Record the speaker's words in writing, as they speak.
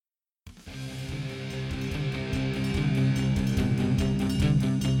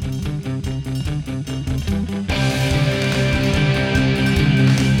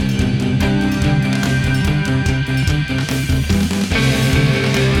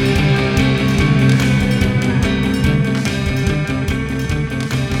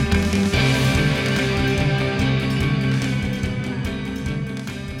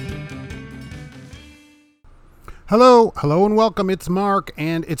Hello, and welcome. It's Mark,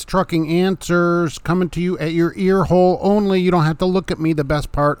 and it's Trucking Answers coming to you at your ear hole only. You don't have to look at me. The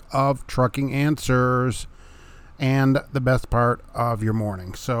best part of Trucking Answers and the best part of your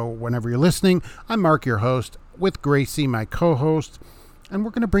morning. So whenever you're listening, I'm Mark, your host, with Gracie, my co-host, and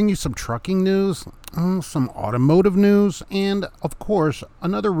we're going to bring you some trucking news, some automotive news, and, of course,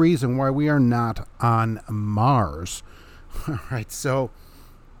 another reason why we are not on Mars. All right, so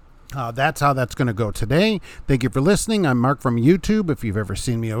that's how that's going to go today. Thank you for listening. I'm Mark from YouTube. If you've ever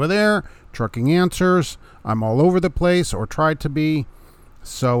seen me over there, Trucking Answers. I'm all over the place, or tried to be.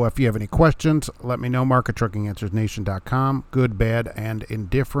 So if you have any questions, let me know. Mark at truckinganswersnation.com. Good, bad, and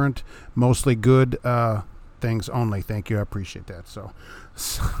indifferent. Mostly good things only. Thank you. I appreciate that. So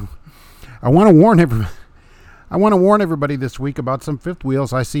I want to warn everybody this week about some fifth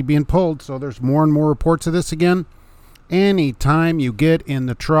wheels I see being pulled. So there's more and more reports of this again. Anytime you get in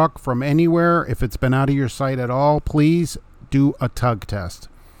the truck from anywhere, if it's been out of your sight at all, please do a tug test,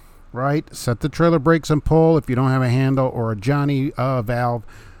 right? Set the trailer brakes and pull. If you don't have a handle or a Johnny valve,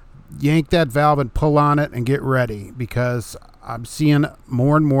 yank that valve and pull on it and get ready, because I'm seeing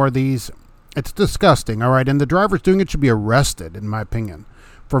more and more of these. It's disgusting, all right? And the drivers doing it should be arrested, in my opinion,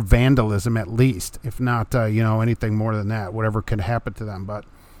 for vandalism at least, if not, anything more than that, whatever could happen to them. But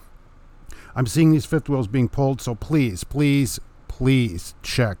I'm seeing these fifth wheels being pulled, so please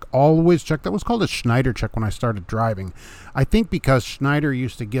check. Always check. That was called a Schneider check when I started driving. I think because Schneider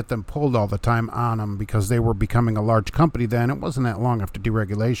used to get them pulled all the time on them because they were becoming a large company then. It wasn't that long after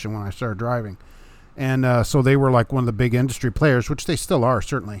deregulation when I started driving. And so they were like one of the big industry players, which they still are,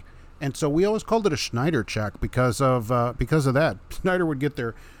 certainly. And so we always called it a Schneider check because of that. Schneider would get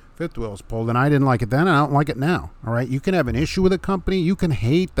their fifth wheels pulled, and I didn't like it then, and I don't like it now. All right? You can have an issue with a company. You can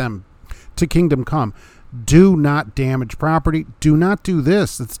hate them to kingdom come. Do not damage property. Do not do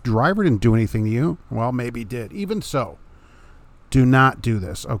this. This driver didn't do anything to you. Well, maybe he did. Even so, do not do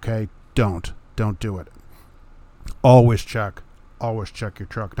this, okay? Don't do it. Always check your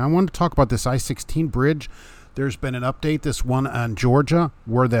truck. Now, I want to talk about this I-16 bridge. There's been an update, this one on Georgia,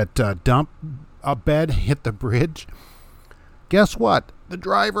 where that dump bed hit the bridge. Guess what? The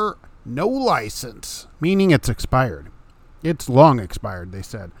driver, no license, meaning it's expired. It's long expired, they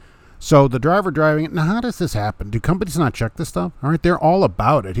said. So the driver driving it. Now, how does this happen? Do companies not check this stuff? All right, they're all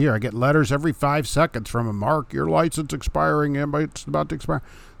about it. Here, I get letters every 5 seconds from a Mark, your license expiring, it's about to expire.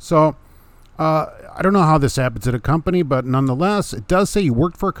 So I don't know how this happens at a company, but nonetheless, it does say you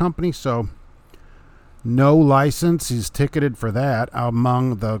worked for a company, so no license is ticketed for that.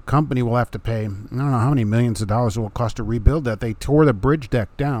 Among the company will have to pay, I don't know how many millions of dollars it will cost to rebuild that. They tore the bridge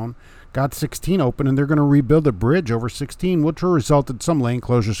deck down, got 16 open, and they're going to rebuild a bridge over 16, which will result in some lane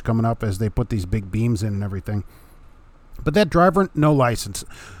closures coming up as they put these big beams in and everything. But that driver, no license.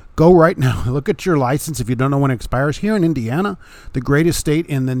 Go right now. Look at your license if you don't know when it expires. Here in Indiana, the greatest state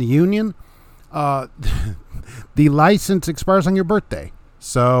in the union, the license expires on your birthday.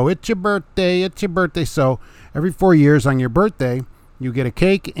 So it's your birthday. So every 4 years on your birthday, you get a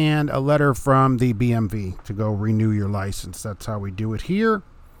cake and a letter from the BMV to go renew your license. That's how we do it here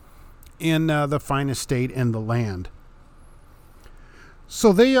in the finest state in the land.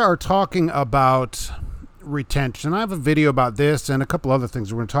 So they are talking about retention. I have a video about this and a couple other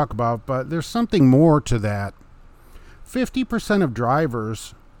things we're going to talk about, but there's something more to that. 50% of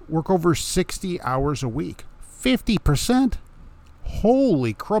drivers work over 60 hours a week. 50%?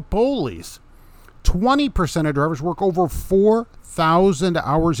 Holy crapoles. 20% of drivers work over 4,000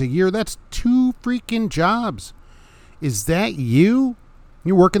 hours a year. That's 2 freaking jobs. Is that you?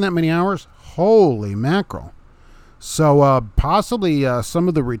 You working that many hours? Holy mackerel. So possibly some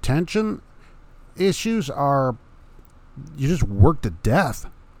of the retention issues are you just work to death.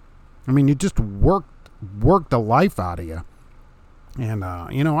 I mean, you just work the life out of you. And,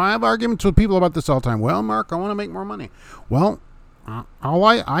 I have arguments with people about this all the time. Well, Mark, I want to make more money. Well, all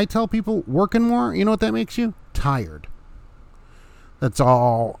I tell people, working more, you know what that makes you? Tired. That's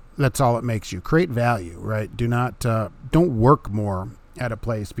all it makes you. Create value, right? Don't work more at a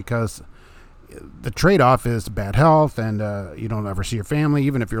place, because the trade-off is bad health, and you don't ever see your family,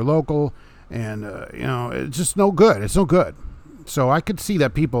 even if you're local, and it's just no good. It's no good. So I could see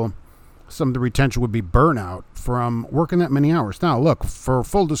that some of the retention would be burnout from working that many hours. Now, look, for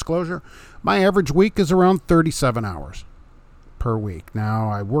full disclosure, my average week is around 37 hours per week. Now,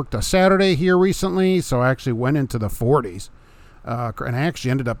 I worked a Saturday here recently, so I actually went into the 40s, and I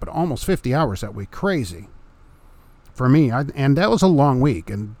actually ended up at almost 50 hours that week. Crazy for me, and that was a long week,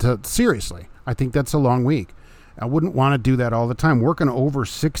 and seriously, I think that's a long week. I wouldn't want to do that all the time. Working over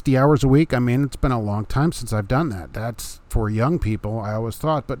 60 hours a week, I mean, it's been a long time since I've done that. That's for young people, I always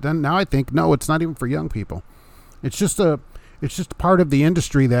thought. But then now I think, no, it's not even for young people. It's just part of the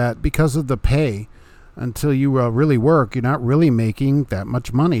industry that because of the pay, until you really work, you're not really making that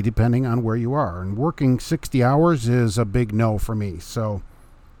much money depending on where you are. And working 60 hours is a big no for me. So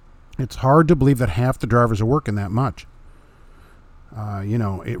it's hard to believe that half the drivers are working that much.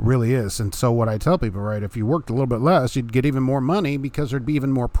 It really is. And so what I tell people, right, if you worked a little bit less, you'd get even more money because there'd be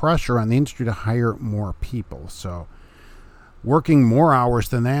even more pressure on the industry to hire more people. So working more hours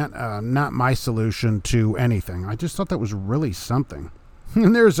than that, not my solution to anything. I just thought that was really something.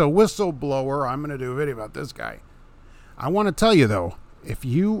 And there's a whistleblower. I'm going to do a video about this guy. I want to tell you, though, if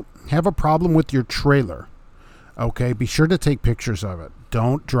you have a problem with your trailer, okay, be sure to take pictures of it.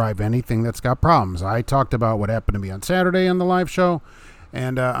 Don't drive anything that's got problems. I talked about what happened to me on Saturday on the live show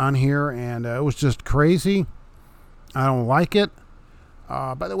and on here, and it was just crazy. I don't like it.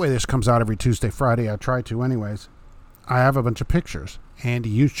 By the way, this comes out every Tuesday, Friday. I try to anyways. I have a bunch of pictures, and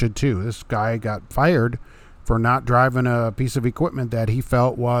you should too. This guy got fired for not driving a piece of equipment that he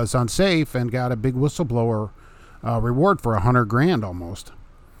felt was unsafe and got a big whistleblower reward for $100,000 almost.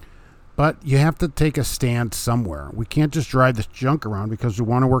 But you have to take a stand somewhere. We can't just drive this junk around because we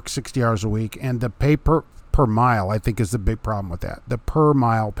want to work 60 hours a week. And the pay per mile, I think, is the big problem with that. The per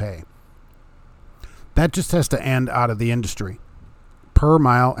mile pay. That just has to end out of the industry. Per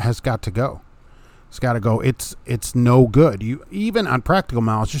mile has got to go. It's got to go. It's no good. You even on practical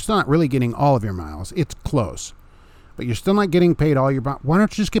miles, you're still not really getting all of your miles. It's close. But you're still not getting paid all your miles. Why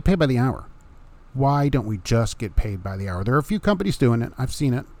don't you just get paid by the hour? Why don't we just get paid by the hour? There are a few companies doing it. I've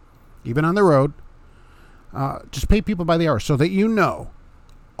seen it. Even on the road, just pay people by the hour so that you know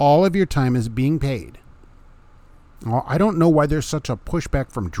all of your time is being paid. Well, I don't know why there's such a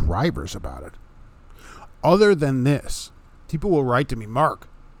pushback from drivers about it. Other than this, people will write to me, Mark,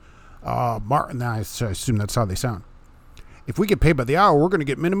 and I assume that's how they sound. If we get paid by the hour, we're going to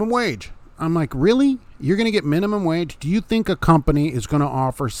get minimum wage. I'm like, really? You're going to get minimum wage? Do you think a company is going to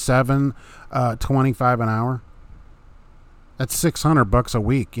offer $7.25 an hour? That's $600 a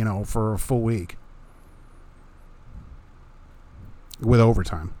week, for a full week with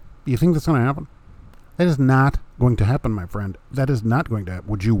overtime. Do you think that's going to happen? That is not going to happen, my friend. That is not going to happen.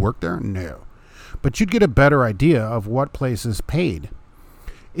 Would you work there? No. But you'd get a better idea of what places paid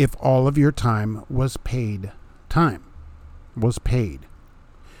if all of your time was paid time, was paid.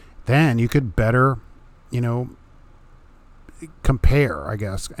 Then you could better, compare, I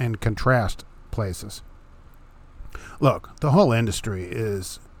guess, and contrast places. Look, the whole industry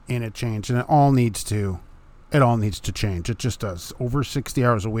is in a change, and it all needs to change. It just does. Over 60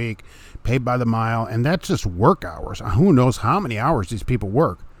 hours a week, paid by the mile, and that's just work hours. Who knows how many hours these people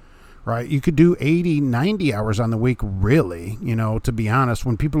work, right? You could do 80, 90 hours on the week, really, to be honest.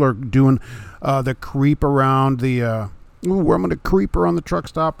 When people are doing the creep around where I'm going to creep around the truck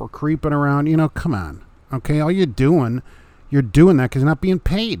stop or creeping around, come on. Okay, all you're doing that because you're not being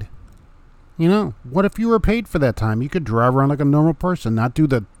paid. What if you were paid for that time? You could drive around like a normal person, not do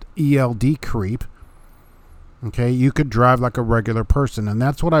the ELD creep. Okay, you could drive like a regular person, and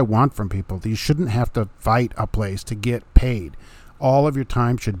that's what I want from people. You shouldn't have to fight a place to get paid. All of your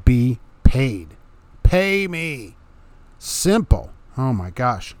time should be paid. Pay me. Simple. Oh my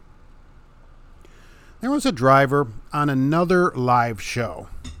gosh. There was a driver on another live show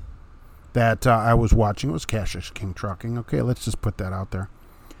that I was watching. It was Cash King Trucking. Okay, let's just put that out there.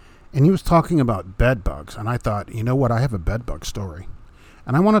 And he was talking about bed bugs. And I thought, you know what? I have a bed bug story.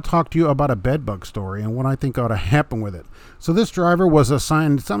 And I want to talk to you about a bed bug story and what I think ought to happen with it. So this driver was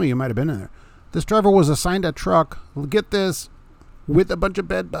assigned, some of you might have been in there. This driver was assigned a truck, get this, with a bunch of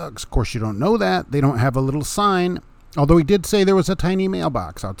bed bugs. Of course, you don't know that. They don't have a little sign. Although he did say there was a tiny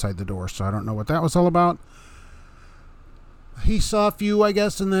mailbox outside the door. So I don't know what that was all about. He saw a few, I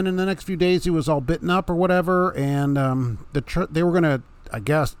guess, and then in the next few days he was all bitten up or whatever. And they were going to, I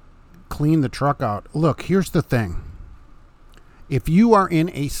guess, clean the truck out. Look, here's the thing. If you are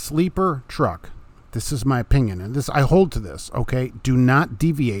in a sleeper truck, this is my opinion, and this I hold to this, okay? Do not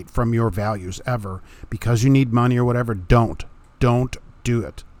deviate from your values ever because you need money or whatever. Don't do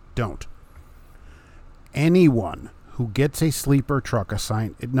it. Don't. Anyone who gets a sleeper truck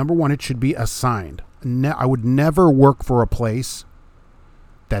assigned, number one, it should be assigned. I would never work for a place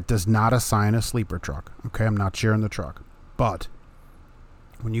that does not assign a sleeper truck. Okay, I'm not sharing the truck. But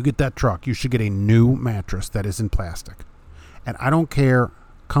when you get that truck, you should get a new mattress that is in plastic. And I don't care.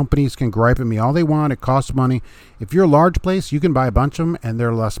 Companies can gripe at me all they want. It costs money. If you're a large place, you can buy a bunch of them and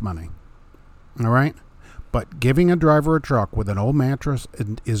they're less money. All right? But giving a driver a truck with an old mattress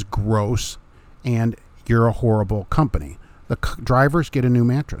is gross, and you're a horrible company. The drivers get a new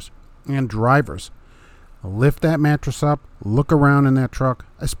mattress. And drivers, lift that mattress up, look around in that truck.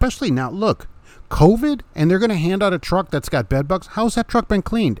 Especially now, look, COVID, and they're going to hand out a truck that's got bed bugs. How's that truck been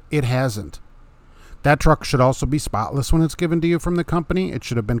cleaned? It hasn't. That truck should also be spotless when it's given to you from the company. It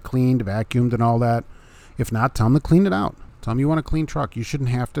should have been cleaned, vacuumed, and all that. If not, tell them to clean it out. Tell them you want a clean truck. You shouldn't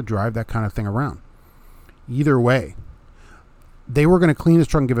have to drive that kind of thing around. Either way, they were going to clean his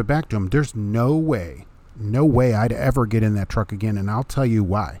truck and give it back to him. There's no way I'd ever get in that truck again, and I'll tell you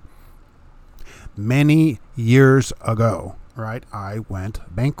why. Many years ago, right, I went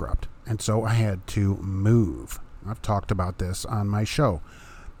bankrupt, and so I had to move. I've talked about this on my show,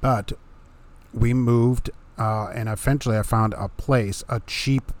 but we moved, and eventually I found a place, a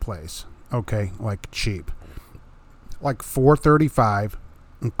cheap place, okay, like cheap, like $435,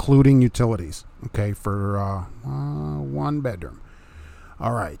 including utilities, okay, for 1 bedroom.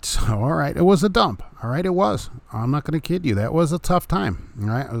 All right, it was a dump. All right, it was. I'm not going to kid you. That was a tough time. All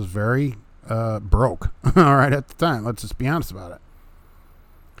right, I was very broke. All right, at the time. Let's just be honest about it.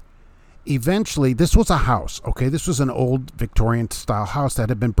 Eventually, this was a house, okay? This was an old Victorian-style house that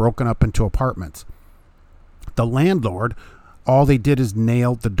had been broken up into apartments. The landlord, all they did is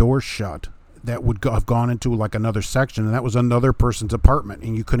nail the doors shut that would have gone into like another section, and that was another person's apartment,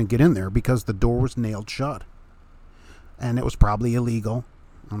 and you couldn't get in there because the door was nailed shut. And it was probably illegal.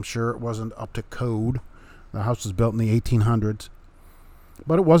 I'm sure it wasn't up to code. The house was built in the 1800s.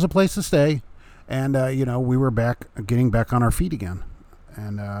 But it was a place to stay. And, we were getting back on our feet again.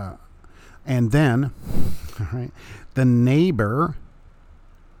 And then, all right, the neighbor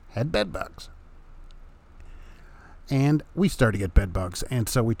had bed bugs. And we started to get bed bugs. And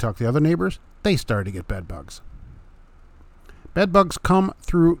so we talked to the other neighbors. They started to get bed bugs. Bed bugs come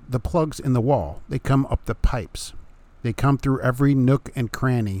through the plugs in the wall. They come up the pipes. They come through every nook and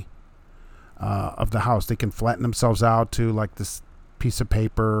cranny of the house. They can flatten themselves out to like this piece of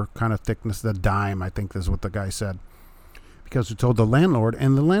paper kind of thickness, the dime, I think is what the guy said. Because we told the landlord,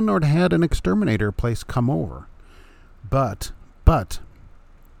 and the landlord had an exterminator place come over. But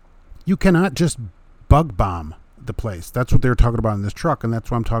you cannot just bug bomb the place. That's what they were talking about in this truck, and that's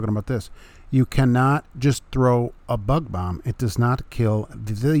why I'm talking about this. You cannot just throw a bug bomb. It does not kill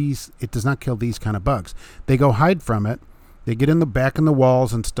these. It does not kill these kind of bugs. They go hide from it. They get in the back in the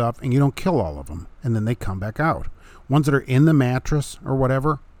walls and stuff, and you don't kill all of them. And then they come back out. Ones that are in the mattress or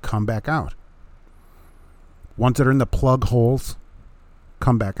whatever come back out. Ones that are in the plug holes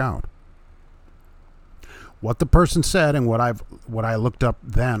come back out. What the person said, and what I looked up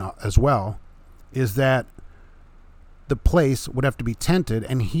then as well, is that the place would have to be tented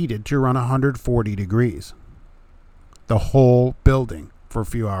and heated to around 140 degrees. The whole building for a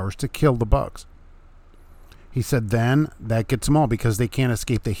few hours to kill the bugs. He said then that gets them all because they can't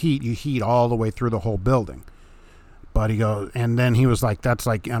escape the heat. You heat all the way through the whole building. But he goes, and then he was like, that's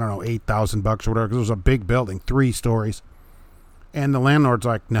like, I don't know, $8,000 or whatever. Because it was a big building, 3 stories. And the landlord's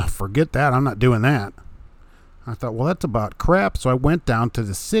like, no, forget that. I'm not doing that. I thought, well, that's about crap. So I went down to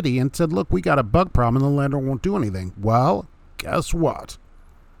the city and said, look, we got a bug problem and the landlord won't do anything. Well, guess what?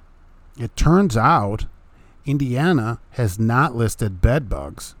 It turns out Indiana has not listed bed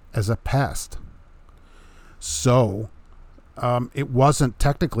bugs as a pest. So it wasn't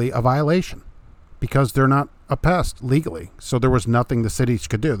technically a violation because they're not a pest legally. So there was nothing the cities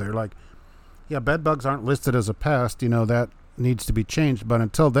could do. They're like, yeah, bed bugs aren't listed as a pest. That needs to be changed. But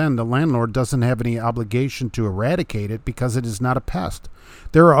until then, the landlord doesn't have any obligation to eradicate it because it is not a pest.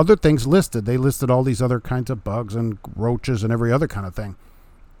 There are other things listed. They listed all these other kinds of bugs and roaches and every other kind of thing,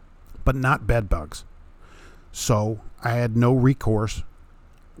 but not bed bugs. So I had no recourse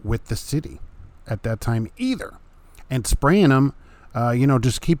with the city at that time either. And spraying them,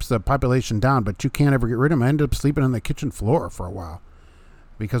 just keeps the population down, but you can't ever get rid of them. I ended up sleeping on the kitchen floor for a while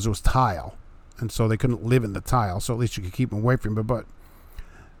because it was tile. And so they couldn't live in the tile, so at least you could keep them away from it.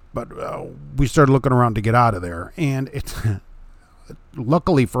 But we started looking around to get out of there. And it's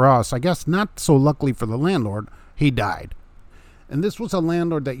luckily for us, I guess not so luckily for the landlord, he died. And this was a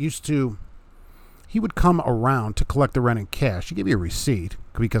landlord that he would come around to collect the rent in cash. He gave me a receipt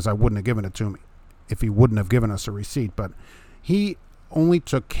because I wouldn't have given it to him if he wouldn't have given us a receipt. But he only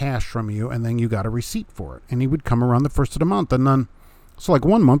took cash from you, and then you got a receipt for it. And he would come around the first of the month. And then, so like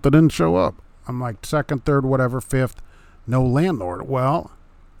 1 month, it didn't show up. I'm like 2nd, 3rd, whatever, 5th, no landlord. Well,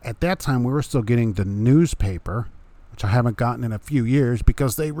 at that time, we were still getting the newspaper, which I haven't gotten in a few years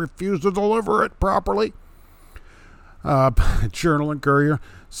because they refused to deliver it properly. Journal and Courier.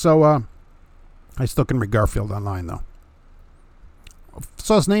 So I still can read Garfield online, though.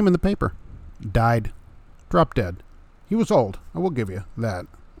 Saw his name in the paper. Died. Dropped dead. He was old. I will give you that,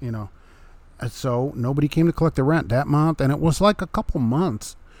 And so nobody came to collect the rent that month, and it was like a couple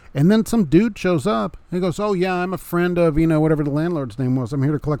months. And then some dude shows up. He goes, oh, yeah, I'm a friend of, whatever the landlord's name was. I'm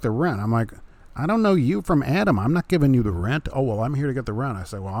here to collect the rent. I'm like, I don't know you from Adam. I'm not giving you the rent. Oh, well, I'm here to get the rent. I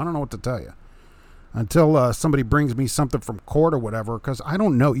say, well, I don't know what to tell you until somebody brings me something from court or whatever, because I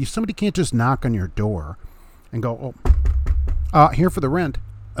don't know. Somebody can't just knock on your door and go, here for the rent.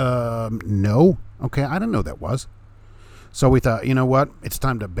 No. Okay, I didn't know that was. So we thought, you know what? It's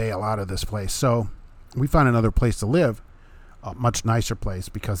time to bail out of this place. So we found another place to live, a much nicer place,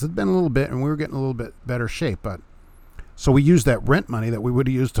 because it'd been a little bit and we were getting a little bit better shape. But so we used that rent money that we would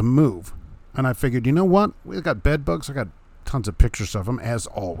have used to move. And I figured, you know what? We've got bed bugs. I got tons of pictures of them, as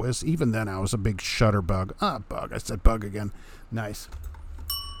always. Even then, I was a big shutter bug. Bug. I said bug again. Nice.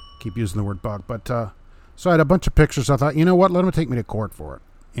 Keep using the word bug. But so I had a bunch of pictures. I thought, you know what? Let them take me to court for it.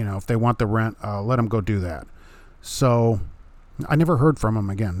 You know, if they want the rent, let them go do that. So I never heard from them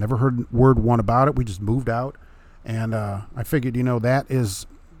again. Never heard word one about it. We just moved out. And I figured, you know, that is,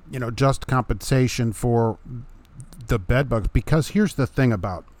 you know, just compensation for the bed bugs. Because here's the thing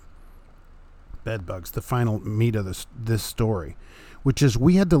about bed bugs, the final meat of this story, which is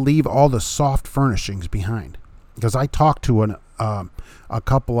we had to leave all the soft furnishings behind. Because I talked to a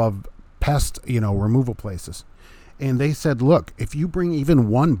couple of pest, removal places. And they said, look, if you bring even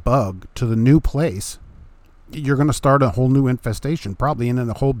one bug to the new place, you're going to start a whole new infestation, probably in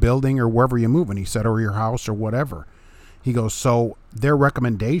the whole building or wherever you move. And he said, or your house or whatever. He goes, so their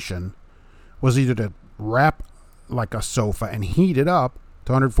recommendation was either to wrap like a sofa and heat it up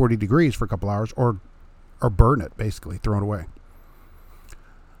to 140 degrees for a couple hours, or burn it, basically, throw it away.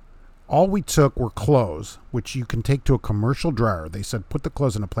 All we took were clothes, which you can take to a commercial dryer. They said, put the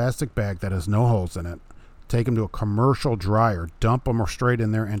clothes in a plastic bag that has no holes in it. Take them to a commercial dryer, dump them straight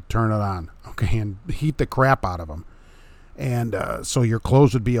in there, and turn it on. Okay, and heat the crap out of them. And so your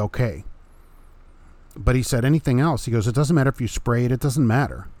clothes would be okay. But he said anything else, he goes, it doesn't matter if you spray it. It doesn't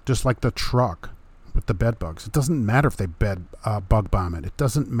matter. Just like the truck with the bed bugs. It doesn't matter if they bug bomb it. It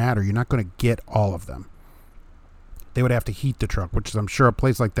doesn't matter. You're not going to get all of them. They would have to heat the truck, which is, I'm sure, a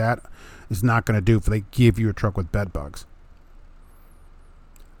place like that is not going to do if they give you a truck with bed bugs.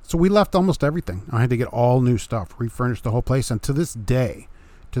 So we left almost everything. I had to get all new stuff, refurnish the whole place. And to this day,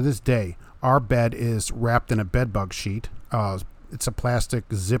 our bed is wrapped in a bed bug sheet. It's a plastic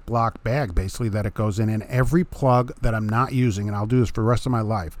Ziploc bag, basically, that it goes in. And every plug that I'm not using, and I'll do this for the rest of my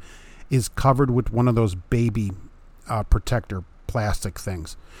life, is covered with one of those baby protector plastic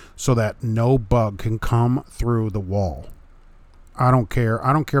things so that no bug can come through the wall. I don't care.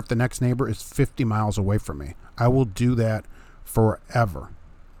 I don't care if the next neighbor is 50 miles away from me. I will do that forever.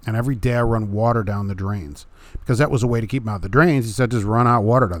 And every day I run water down the drains, because that was a way to keep them out of the drains. He said just run out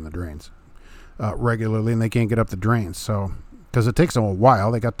water down the drains regularly, and they can't get up the drains. So because it takes them a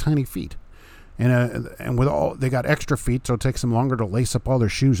while, they got tiny feet, and with all they got extra feet, so it takes them longer to lace up all their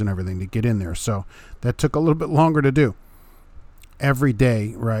shoes and everything to get in there. So that took a little bit longer to do. Every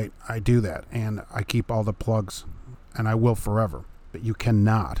day, right, I do that, and I keep all the plugs, and I will forever. But you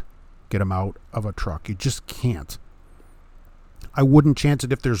cannot get them out of a truck. You just can't. I wouldn't chance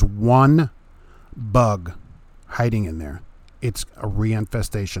it if there's one bug hiding in there. It's a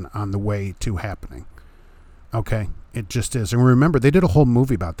reinfestation on the way to happening. Okay? It just is. And remember, they did a whole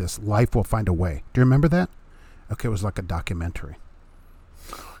movie about this. Life Will Find a Way. Do you remember that? Okay, it was like a documentary.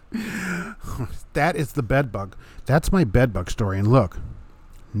 That is the bed bug. That's my bed bug story. And look,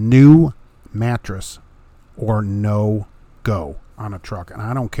 new mattress or no go on a truck. And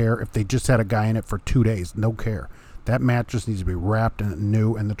I don't care if they just had a guy in it for 2 days. No care. That mattress needs to be wrapped and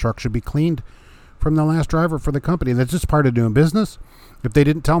new, and the truck should be cleaned from the last driver for the company. That's just part of doing business. If they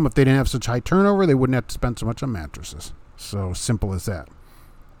didn't tell them, if they didn't have such high turnover, they wouldn't have to spend so much on mattresses. So simple as that.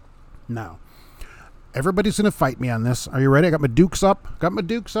 Now, everybody's going to fight me on this. Are you ready? I got my dukes up. Got my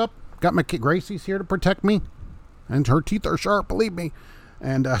Gracie's here to protect me. And her teeth are sharp, believe me.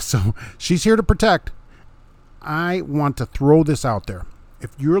 And so she's here to protect. I want to throw this out there. If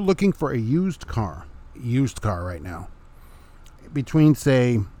you're looking for a used car right now, between,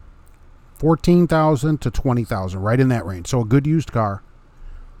 say, $14,000 to $20,000, right in that range. So a good used car.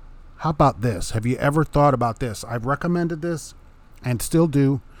 How about this? Have you ever thought about this? I've recommended this and still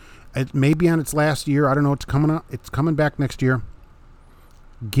do. It may be on its last year. I don't know. It's coming up. It's coming back next year.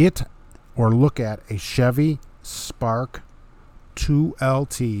 Get or look at a Chevy Spark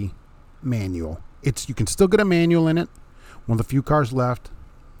 2LT manual. You can still get a manual in it. One of the few cars left.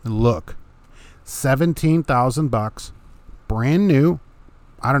 And look, $17,000, brand new.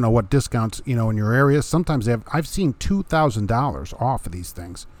 I don't know what discounts, in your area. Sometimes I've seen $2,000 off of these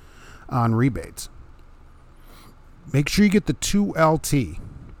things on rebates. Make sure you get the 2LT.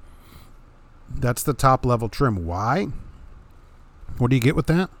 That's the top level trim. Why? What do you get with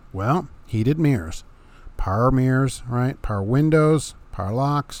that? Well, heated mirrors, power mirrors, right? Power windows, power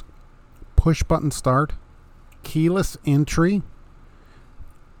locks, push button start, keyless entry,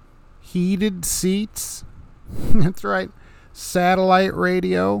 heated seats. That's right. Satellite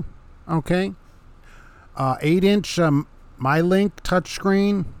radio. Okay. 8-inch MyLink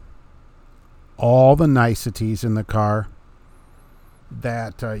touchscreen. All the niceties in the car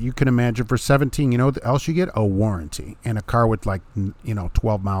that you can imagine for 17. You know what else you get? A warranty and a car with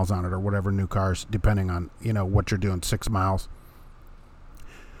 12 miles on it or whatever new cars, depending on what you're doing, 6 miles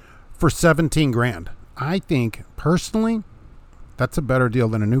for 17 grand. I think personally that's a better deal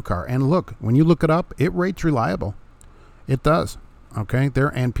than a new car. And look, when you look it up, it rates reliable. It does. Okay,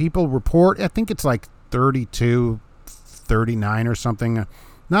 and people report. I think it's like 32, 39 or something.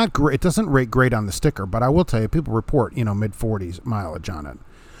 Not great. It doesn't rate great on the sticker, but I will tell you, people report, mid 40s mileage on it.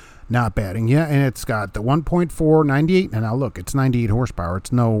 Not bad. And yeah, and it's got the 1.4, 98. And now look, it's 98 horsepower.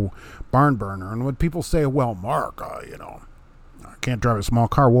 It's no barn burner. And when people say, well, Mark, I can't drive a small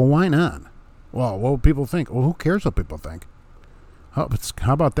car. Well, why not? Well, what would people think? Well, who cares what people think? How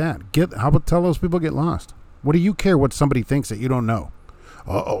about that? How about tell those people get lost? What do you care what somebody thinks that you don't know?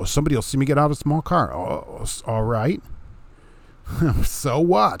 Somebody will see me get out of a small car. All right. So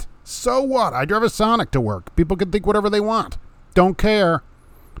what? So what? I drive a Sonic to work. People can think whatever they want. Don't care.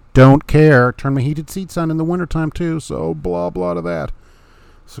 Don't care. Turn my heated seats on in the wintertime too. So blah, blah to that.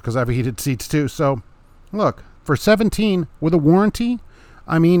 So because I have heated seats too. So look, for 17 with a warranty,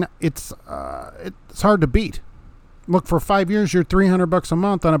 I mean, it's hard to beat. Look, for 5 years, you're $300 a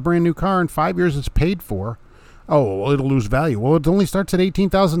month on a brand new car. In 5 years, it's paid for. Oh, well, it'll lose value. Well, it only starts at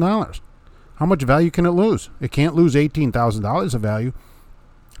 $18,000. How much value can it lose? It can't lose $18,000 of value.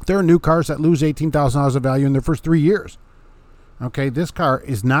 There are new cars that lose $18,000 of value in their first 3 years. Okay, this car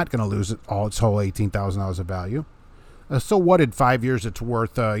is not going to lose its whole $18,000 of value. So what in 5 years it's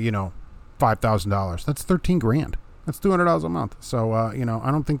worth, $5,000? That's 13 grand. That's $200 a month. So, I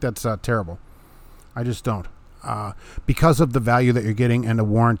don't think that's terrible. I just don't. Because of the value that you're getting and the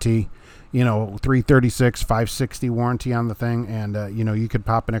warranty, 336, 560 warranty on the thing, and you could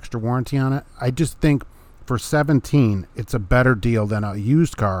pop an extra warranty on it. I just think for 17, it's a better deal than a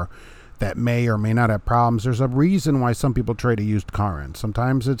used car that may or may not have problems. There's a reason why some people trade a used car in.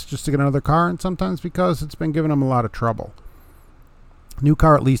 Sometimes it's just to get another car, and sometimes because it's been giving them a lot of trouble. New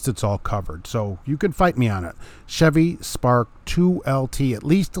car, at least it's all covered. So you could fight me on it. Chevy Spark 2LT, at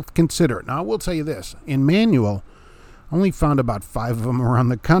least consider it. Now, I will tell you this. In manual, I only found about 5 of them around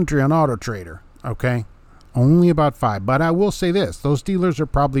the country on Auto Trader. Okay? Only about 5. But I will say this. Those dealers are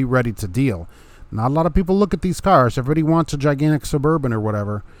probably ready to deal. Not a lot of people look at these cars. Everybody wants a gigantic Suburban or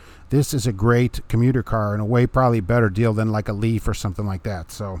whatever. This is a great commuter car. In a way, probably a better deal than like a Leaf or something like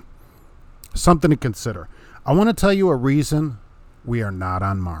that. So, something to consider. I want to tell you a reason we are not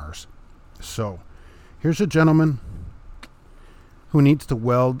on Mars. So, here's a gentleman who needs to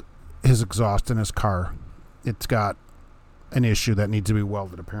weld his exhaust in his car. It's got an issue that needs to be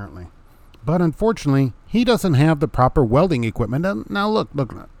welded, apparently. But unfortunately, he doesn't have the proper welding equipment. Now, look,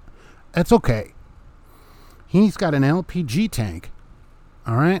 that's okay. He's got an LPG tank,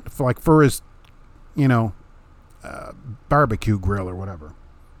 all right, for his, barbecue grill or whatever.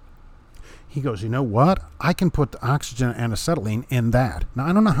 He goes, you know what? I can put the oxygen and acetylene in that. Now,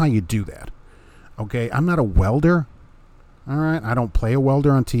 I don't know how you do that. Okay, I'm not a welder. All right, I don't play a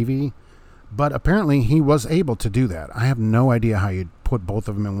welder on TV. But apparently he was able to do that. I have no idea how you put both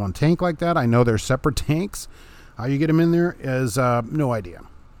of them in one tank like that. I know they're separate tanks. How you get them in there is no idea.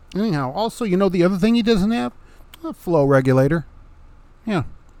 Anyhow, also, the other thing he doesn't have? A flow regulator. Yeah.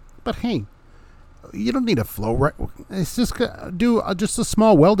 But hey, you don't need a flow. It's just do just a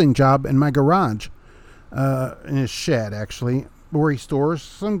small welding job in my garage, in his shed, actually, where he stores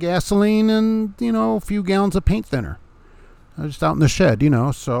some gasoline and, a few gallons of paint thinner. Just out in the shed,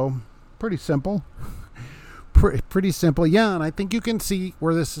 so pretty simple. Pretty simple. Yeah, and I think you can see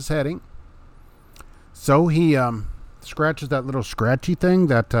where this is heading. So he scratches that little scratchy thing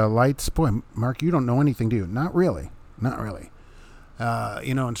that lights. Boy, Mark, you don't know anything, do you? Not really.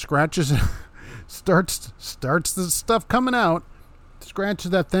 And scratches, starts the stuff coming out,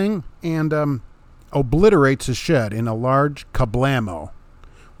 scratches that thing, and obliterates his shed in a large kablamo,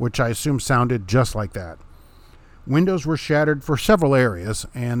 which I assume sounded just like that. Windows were shattered for several areas,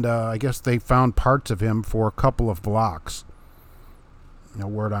 and I guess they found parts of him for a couple of blocks. No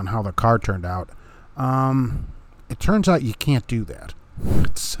word on how the car turned out. It turns out you can't do that.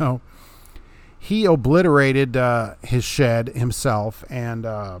 So he obliterated his shed himself and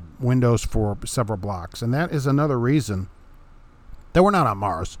windows for several blocks. And that is another reason that we're not on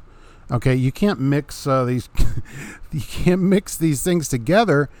Mars. Okay, you can't mix these you can't mix these things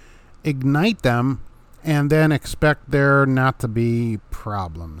together, ignite them, and then expect there not to be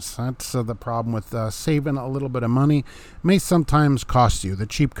problems. That's the problem with saving a little bit of money. It may sometimes cost you. The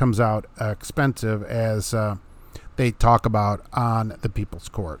cheap comes out expensive, as they talk about on the People's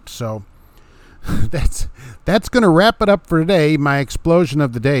Court. So that's going to wrap it up for today. My explosion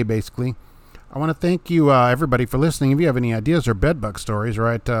of the day, basically. I want to thank you, everybody, for listening. If you have any ideas or bedbug stories,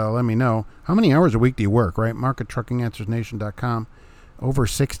 right, let me know. How many hours a week do you work, right? Mark at truckinganswersnation.com. Over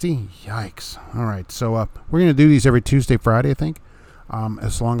 60? Yikes. All right, so we're going to do these every Tuesday, Friday, I think,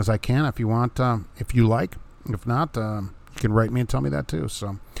 as long as I can, if you want, if you like. If not, you can write me and tell me that, too.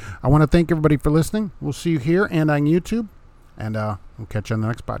 So I want to thank everybody for listening. We'll see you here and on YouTube, and we'll catch you on the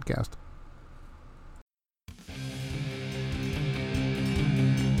next podcast.